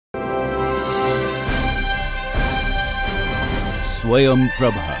Swayam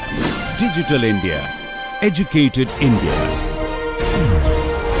Prabha. Digital India. Educated India.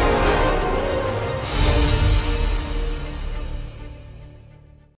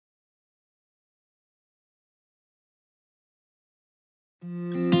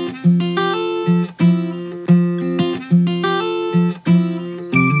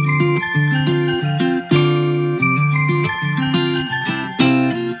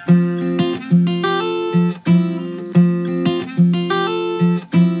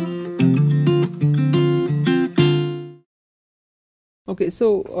 Okay,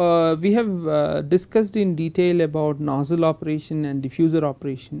 so we have discussed in detail about nozzle operation and diffuser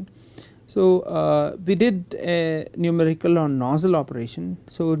operation. So we did a numerical on nozzle operation.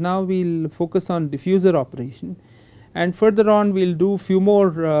 So now we will focus on diffuser operation, and further on we will do few more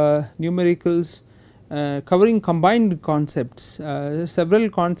numericals covering combined concepts. Several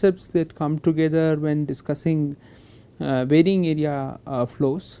concepts that come together when discussing varying area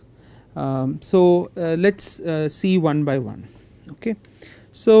flows. So let us see one by one. Okay.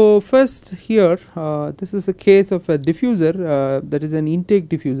 So first here this is a case of a diffuser, that is an intake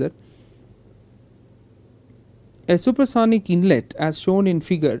diffuser. A supersonic inlet as shown in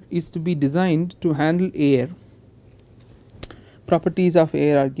figure is to be designed to handle air. Properties of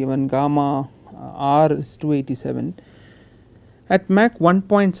air are given. Gamma R is 287 at Mach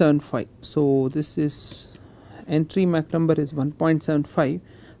 1.75. So this is entry Mach number is 1.75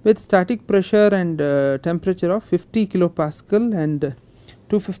 with static pressure and temperature of 50 kilopascal and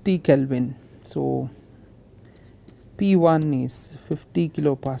 250 Kelvin. So P1 is 50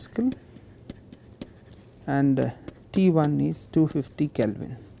 kilopascal and T1 is 250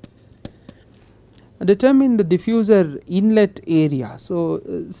 Kelvin. Determine the diffuser inlet area. So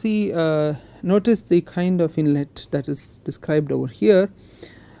see, notice the kind of inlet that is described over here.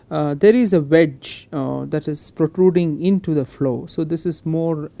 There is a wedge that is protruding into the flow. So this is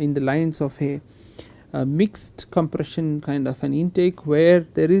more in the lines of a mixed compression kind of an intake, where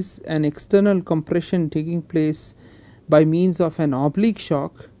there is an external compression taking place by means of an oblique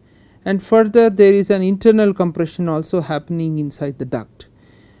shock, and further there is an internal compression also happening inside the duct,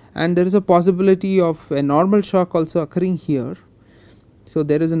 and there is a possibility of a normal shock also occurring here. So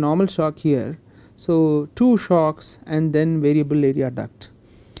there is a normal shock here. So two shocks and then variable area duct.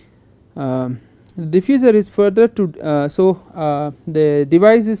 The diffuser is further to the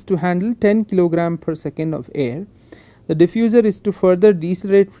device is to handle 10 kilogram per second of air. The diffuser is to further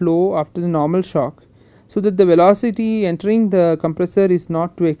decelerate flow after the normal shock, so that the velocity entering the compressor is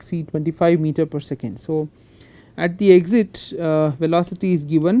not to exceed 25 meter per second. So at the exit velocity is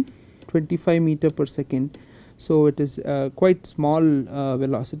given 25 meter per second. So it is quite small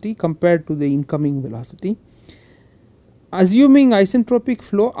velocity compared to the incoming velocity. Assuming isentropic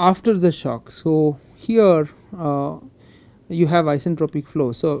flow after the shock. So here you have isentropic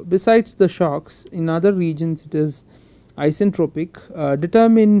flow. So besides the shocks, in other regions it is isentropic.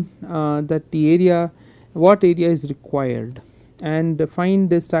 Determine that the area, what area is required, and find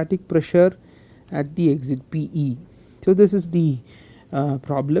the static pressure at the exit PE. So this is the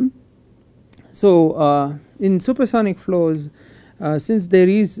problem. So in supersonic flows, since there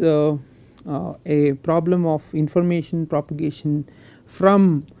is a problem of information propagation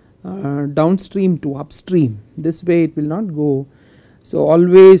from downstream to upstream, this way it will not go. So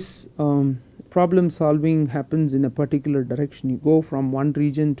always problem solving happens in a particular direction, you go from one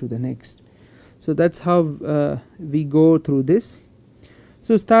region to the next. So that is how we go through this.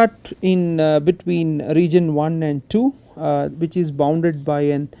 So start in between region 1 and 2, which is bounded by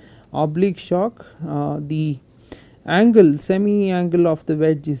an oblique shock. The angle, semi angle of the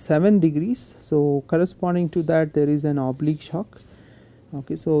wedge is 7 degrees. So corresponding to that there is an oblique shock.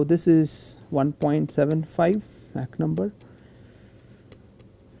 Okay, so this is 1.75 Mach number.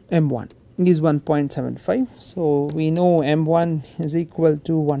 M1 is 1.75. So we know M1 is equal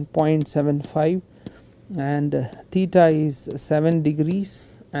to 1.75 and theta is 7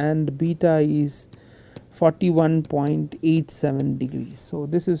 degrees and beta is 41.87 degrees. So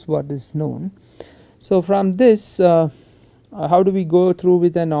this is what is known. So from this how do we go through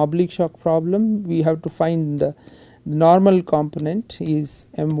with an oblique shock problem? We have to find the normal component is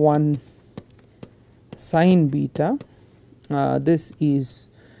M1 sin beta. This is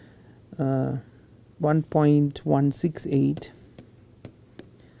 1.168.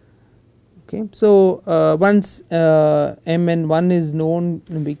 Okay, so once Mn1 is known,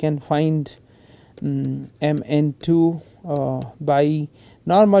 we can find Mn2 by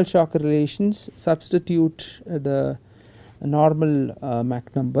normal shock relations. Substitute the normal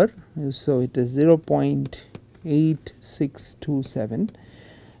Mach number, so it is 0.8627.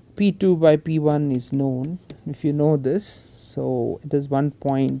 P2 by P1 is known, if you know this. so it is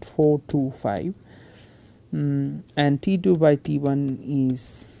 1.425, and T2 by T1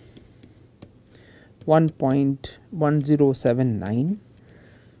 is 1.1079,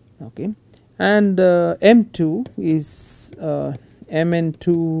 okay, and M2 is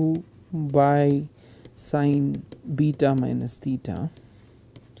Mn2 by sine beta minus theta.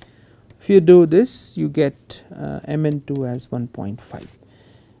 If you do this, you get Mn2 as 1.5.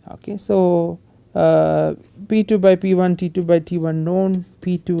 Okay, so P2 by P1, T2 by T1 known.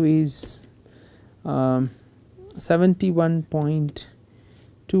 P2 is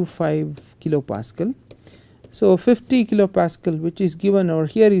 71.25 kilopascal. So 50 kilopascal, which is given over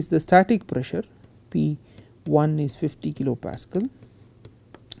here, is the static pressure. P1 is 50 kilopascal,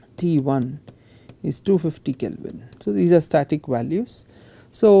 T1 is 250 Kelvin. So these are static values.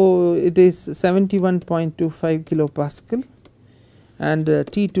 So it is 71.25 kilopascal, and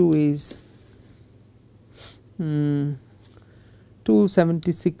T2 is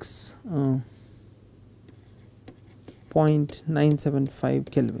 276.975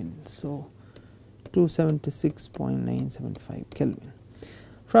 Kelvin. So 276.975 Kelvin.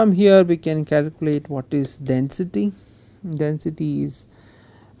 From here we can calculate what is density. Density is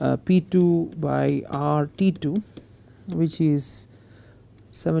P2 by R T2, which is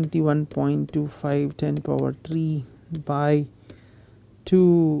 71.25 10 power 3 by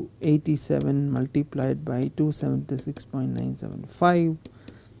 287 multiplied by 276.975,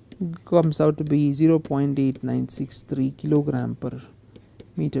 comes out to be 0.8963 kilogram per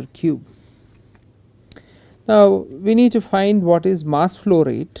meter cube. Now we need to find what is mass flow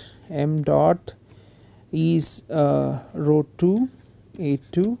rate. M dot is rho 2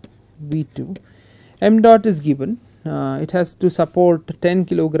 A2 V2. M dot is given. It has to support 10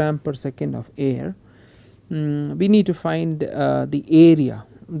 kilogram per second of air. We need to find the area,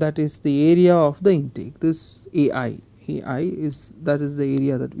 that is the area of the intake. This AI is, that is the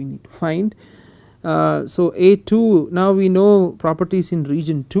area that we need to find. So A2, now we know properties in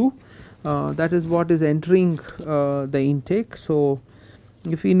region 2, that is what is entering the intake. So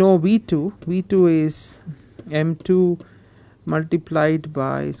if we know V2, V2 is M2 multiplied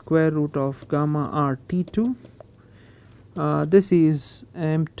by square root of gamma R T2. This is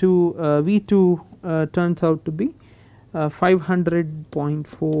M2, V2 turns out to be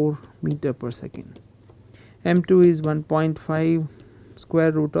 500.4 meter per second. M2 is 1.5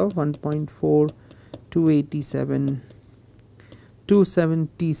 square root of 1.4 287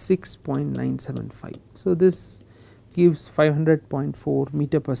 276.975. So this gives 500.4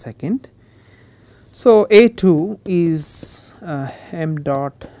 meter per second. So A2 is M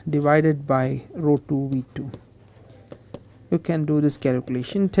dot divided by rho 2 V2. You can do this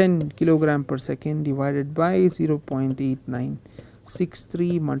calculation. 10 kilogram per second divided by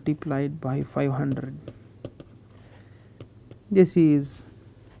 0.8963 multiplied by 500. This is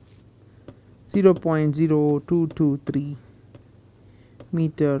 0.0223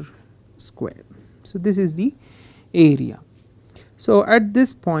 meter square. So this is the area. So at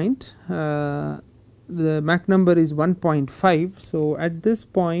this point the Mach number is 1.5. So at this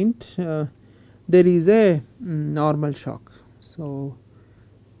point there is a normal shock. So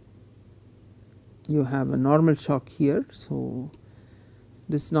you have a normal shock here. So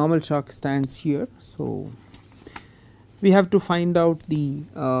this normal shock stands here. So we have to find out the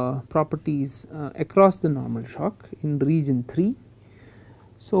properties across the normal shock in region 3.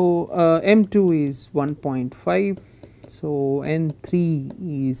 So M2 is 1.5. So N3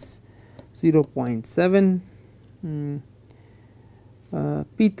 is 0.7.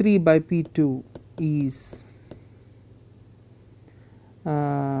 P3 by P2 is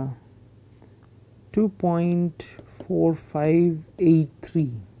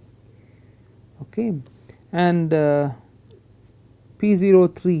 2.4583, okay, and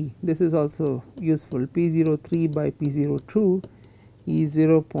P03, this is also useful, P03 by P02 is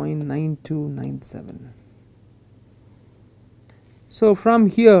 0.9297. So from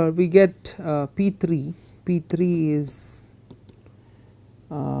here we get P3 is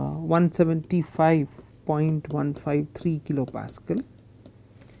 175.153 kilopascal,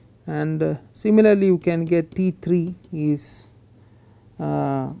 and similarly you can get T3 is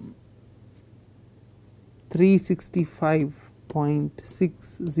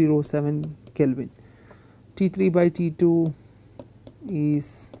 365.607 Kelvin. T3 by T2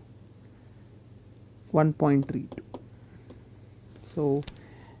 is 1.32. So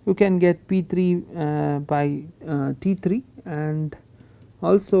you can get P3 by T3 and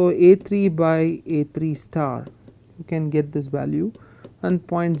also A3 by A3 star. You can get this value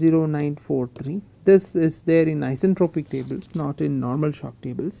 1.0943. This is there in isentropic tables, not in normal shock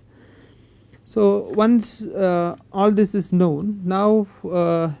tables. So, once all this is known, now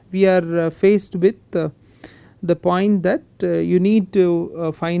we are faced with the point that you need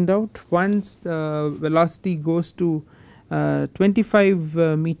to find out once the velocity goes to 25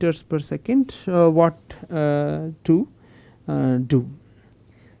 meters per second what to do.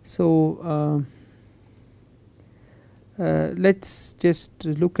 So, let us just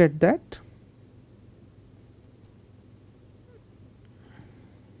look at that.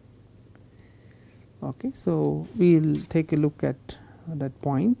 Okay, so we will take a look at that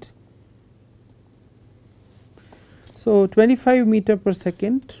point. So, 25 meter per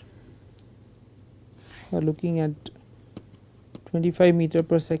second, we are looking at 25 meter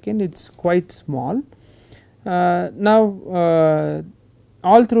per second, it is quite small. Now,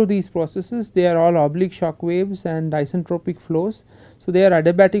 all through these processes they are all oblique shock waves and isentropic flows. So, they are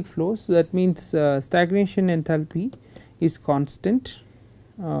adiabatic flows, so that means stagnation enthalpy is constant,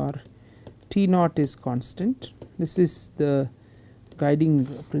 or T naught is constant. This is the guiding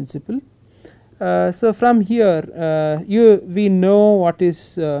principle. So, from here we know what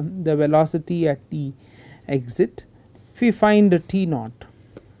is the velocity at the exit. If we find T naught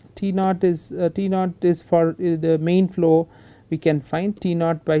is for the main flow, we can find T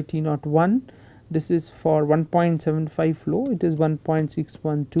naught by T naught 1. This is for 1.75 flow, it is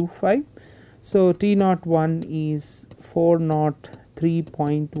 1.6125. So, T naught 1 is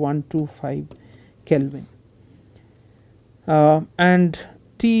 403.125 Kelvin, and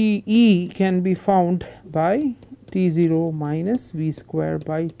T e can be found by T0 minus V square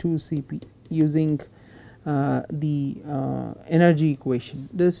by 2 Cp using the energy equation.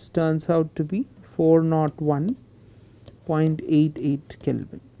 This turns out to be 401.88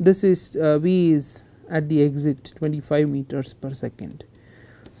 Kelvin. This is V is at the exit 25 meters per second.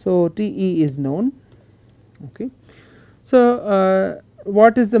 So, T e is known. Okay. So,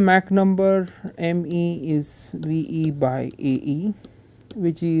 what is the Mach number? M e is V e by A e,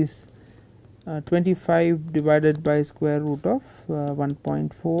 which is 25 divided by square root of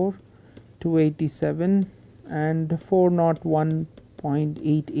 1.4, 287 and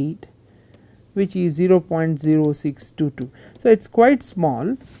 401.88, which is 0.0622. So, it is quite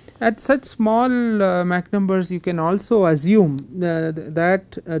small. At such small Mach numbers, you can also assume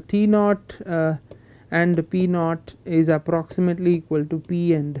that T naught and P naught is approximately equal to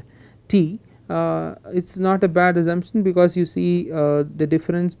P and T. It is not a bad assumption, because you see the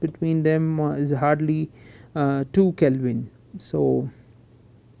difference between them is hardly 2 Kelvin. So,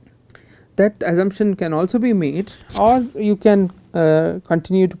 that assumption can also be made, or you can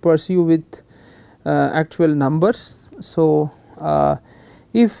continue to pursue with actual numbers. So,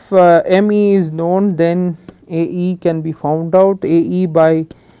 if M e is known, then A e can be found out. A e by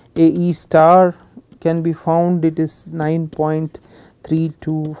A e star can be found, it is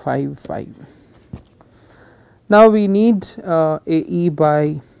 9.3255. Now, we need A e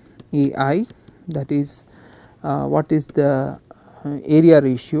by A I, that is what is the area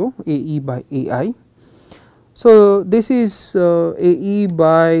ratio A e by A I. So, this is A e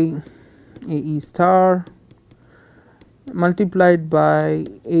by A e star multiplied by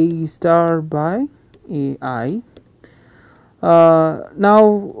A e star by A I.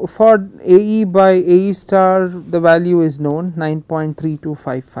 Now, for A e by A e star, the value is known,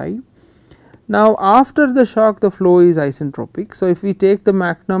 9.3255. Now, after the shock, the flow is isentropic. So, if we take the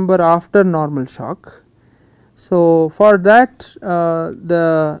Mach number after normal shock, so for that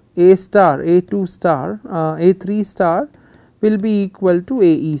the A star, A2 star, A3 star will be equal to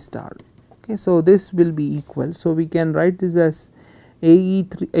A e star. Okay, so, this will be equal. So, we can write this as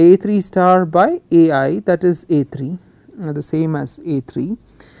A3 star by A I, that is A3, the same as A3,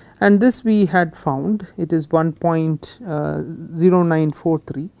 and this we had found, it is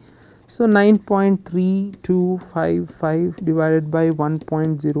 1.0943. So, 9.3255 divided by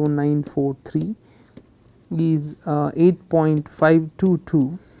 1.0943 is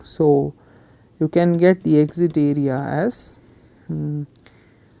 8.522. So, you can get the exit area as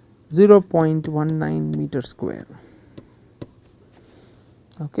 0.19 meter square.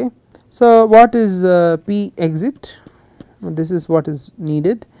 Okay. So, what is P exit? This is what is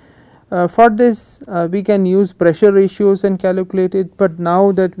needed. For this we can use pressure ratios and calculate it, but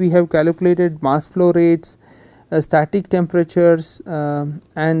now that we have calculated mass flow rates, static temperatures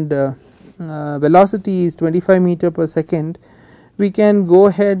and velocity is 25 meter per second, we can go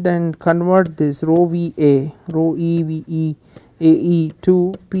ahead and convert this rho V A, rho E V E A E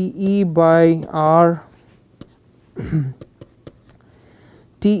to P E by R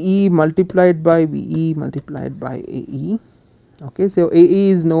T E multiplied by V E multiplied by A E. Okay, so A E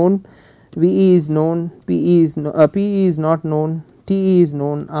is known, V E is known, P E is not known, T E is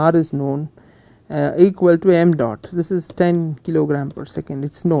known, R is known, equal to m dot. This is 10 kilogram per second,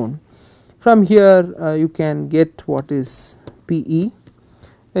 it is known. From here you can get what is Pe.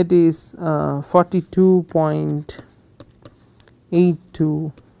 It is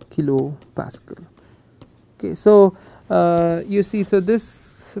 42.82 kilopascal. Okay, so you see, so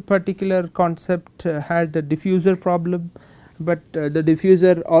this particular concept had a diffuser problem, but the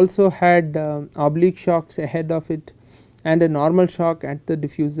diffuser also had oblique shocks ahead of it and a normal shock at the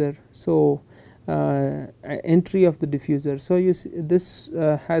diffuser. So entry of the diffuser. So you see this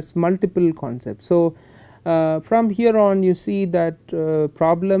has multiple concepts. So from here on you see that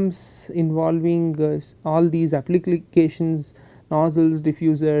problems involving all these applications, nozzles,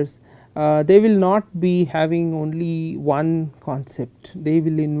 diffusers, they will not be having only one concept, they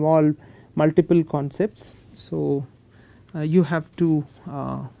will involve multiple concepts. So you have to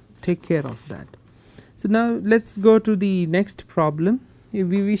take care of that. So now let us go to the next problem. If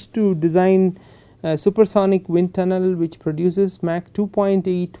we wish to design a supersonic wind tunnel which produces Mach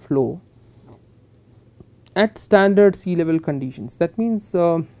 2.8 flow at standard sea level conditions, that means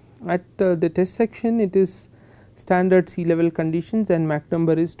at the test section it is standard sea level conditions and Mach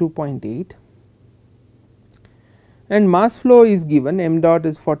number is 2.8 and mass flow is given, m dot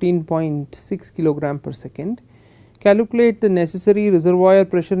is 14.6 kilogram per second. Calculate the necessary reservoir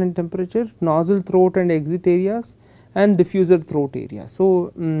pressure and temperature, nozzle throat and exit areas and diffuser throat area.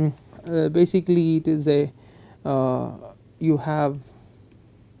 So basically it is a you have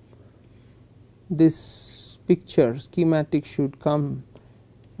this picture schematic should come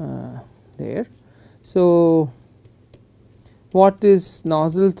there. So what is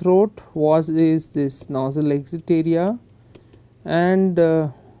nozzle throat, is this nozzle exit area, and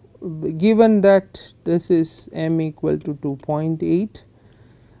given that this is m equal to 2.8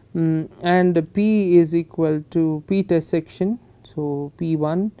 and P is equal to P test section. So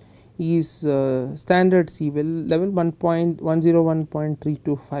P1 is standard sea level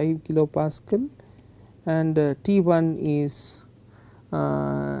 101.325 kilopascal and T1 is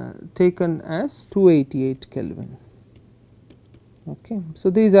taken as 288 Kelvin. Okay. So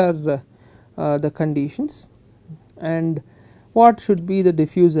these are the conditions, and what should be the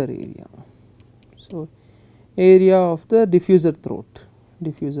diffuser area. So area of the diffuser throat.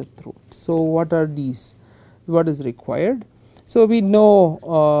 So what are these, what is required? So we know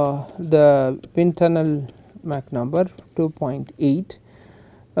the wind tunnel Mach number 2.8.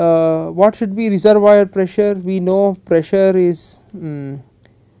 What should be reservoir pressure? We know pressure is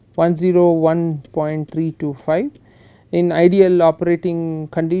 101.325. In ideal operating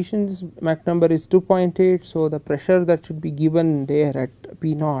conditions Mach number is 2.8. So the pressure that should be given there at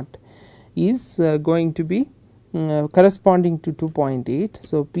P naught is going to be corresponding to 2.8.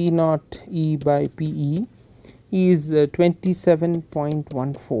 So P naught E by Pe is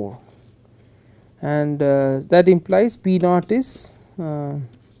 27.14 and that implies P naught is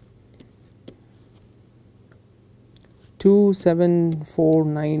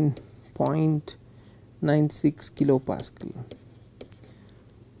 2749.96 kilopascal.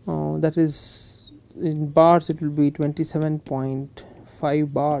 That is in bars it will be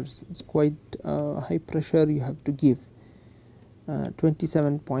 27.5 bars. It is quite high pressure you have to give,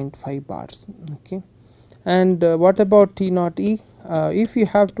 27.5 bars. Okay. And what about T naught E? If you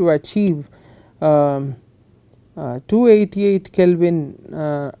have to achieve 288 Kelvin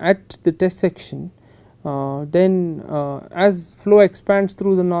at the test section, then as flow expands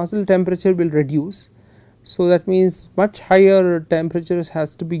through the nozzle, temperature will reduce. So that means much higher temperatures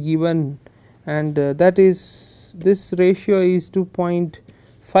has to be given, and that is, this ratio is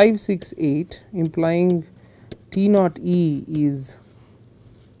 2.568, implying T naught E is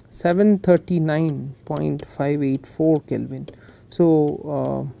 739.584 Kelvin.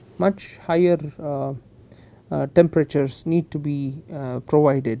 So much higher temperatures need to be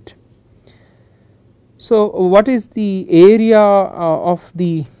provided. So what is the area of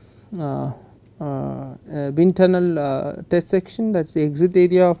the wind tunnel test section? That is the exit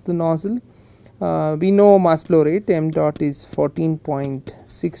area of the nozzle. We know mass flow rate, m dot is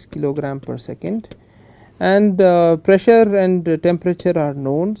 14.6 kilogram per second, and pressure and temperature are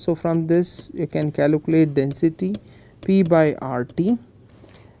known. So from this you can calculate density P by RT.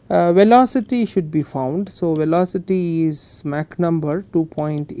 Velocity should be found. So velocity is Mach number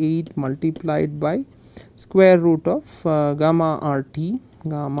 2.8 multiplied by square root of gamma RT,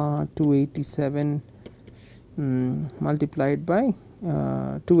 gamma 287 multiplied by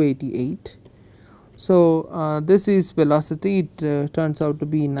 288. So this is velocity, it turns out to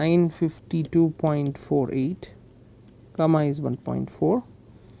be 952.48, gamma is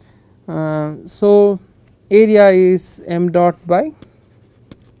 1.4. So area is m dot by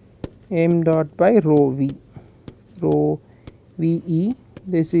m dot by rho v, rho ve,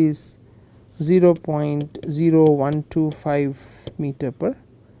 this is 0.0125 meter per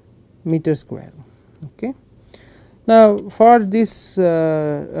meter square. Okay. Now, for this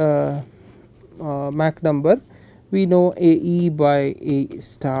Mach number, we know AE by A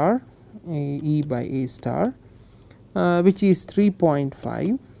star, AE by A star, which is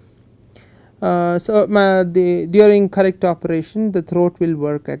 3.5. So, during correct operation, the throat will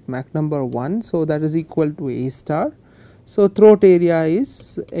work at Mach number 1. So, that is equal to A star. So, throat area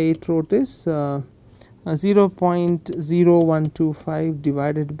is, A throat is 0.0125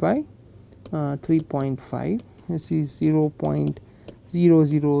 divided by 3.5, this is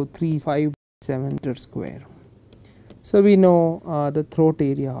 0.00357 meter square. So, we know the throat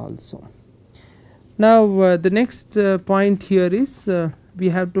area also. Now, the next point here is we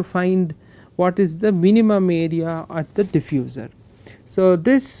have to find what is the minimum area at the diffuser. So,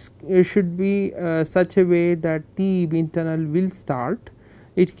 this should be such a way that the wind tunnel will start.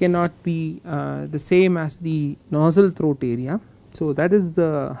 It cannot be the same as the nozzle throat area. So, that is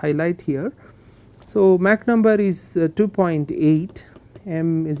the highlight here. So, Mach number is 2.8,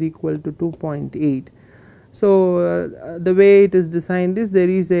 m is equal to 2.8. So, the way it is designed is there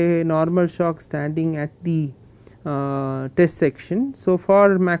is a normal shock standing at the test section. So,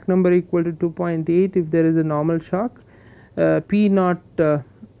 for Mach number equal to 2.8, if there is a normal shock, P naught 2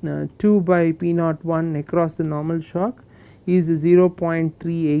 by P naught 1 across the normal shock is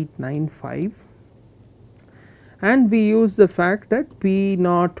 0.3895, and we use the fact that P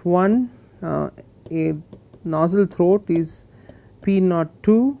naught 1 a nozzle throat is P naught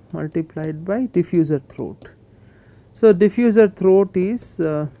 2 multiplied by diffuser throat. So, diffuser throat is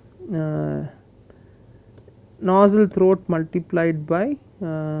nozzle throat multiplied by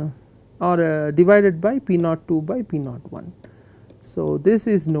divided by P naught 2 by P naught 1. So, this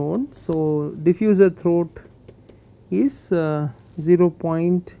is known. So, diffuser throat is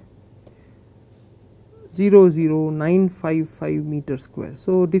 0.00955 meter square.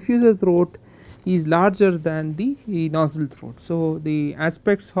 So, diffuser throat is larger than the nozzle throat. So, the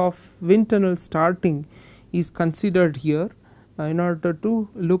aspects of wind tunnel starting is considered here in order to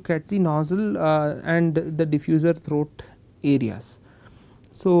look at the nozzle and the diffuser throat areas.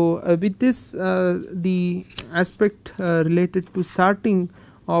 So, with this the aspect related to starting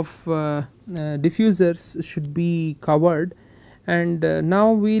of diffusers should be covered, and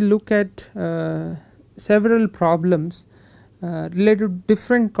now we look at several problems related to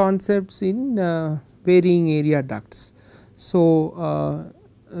different concepts in varying area ducts. So,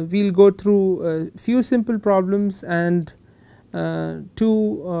 we will go through a few simple problems and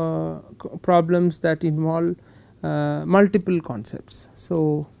two problems that involve multiple concepts.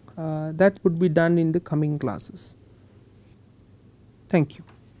 So, that would be done in the coming classes. Thank you.